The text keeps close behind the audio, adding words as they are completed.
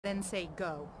Then say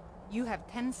go. You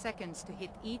have 10 seconds to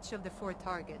hit each of the 4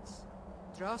 targets.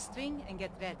 Draw string and get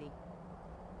ready.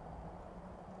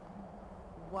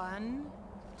 1,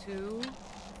 2,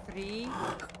 3...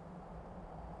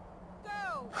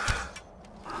 Go!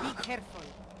 Be careful.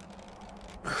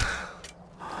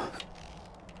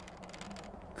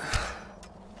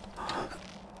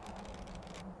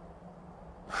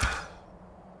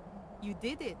 You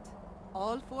did it!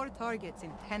 All 4 targets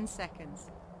in 10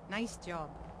 seconds. Nice job.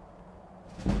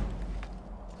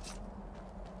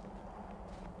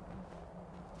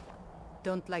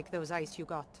 Don't like those eyes you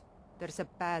got. There's a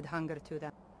bad hunger to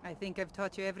them. I think I've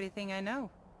taught you everything I know.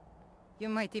 You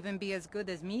might even be as good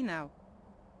as me now.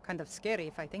 Kind of scary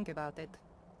if I think about it.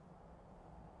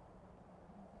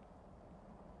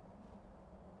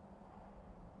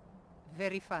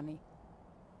 Very funny.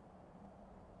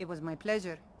 It was my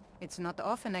pleasure. It's not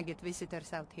often I get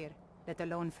visitors out here, let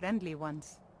alone friendly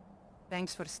ones.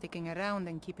 Thanks for sticking around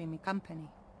and keeping me company.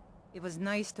 It was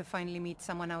nice to finally meet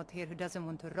someone out here who doesn't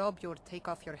want to rob you or take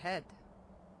off your head.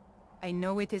 I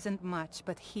know it isn't much,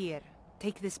 but here,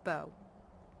 take this bow.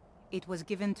 It was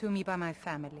given to me by my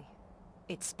family.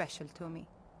 It's special to me,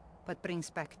 but brings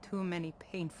back too many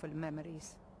painful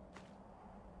memories.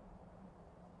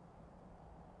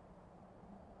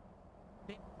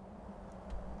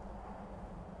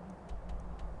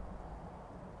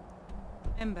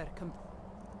 Remember,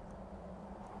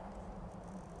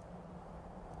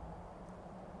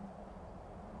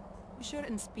 composure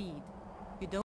and speed. You don't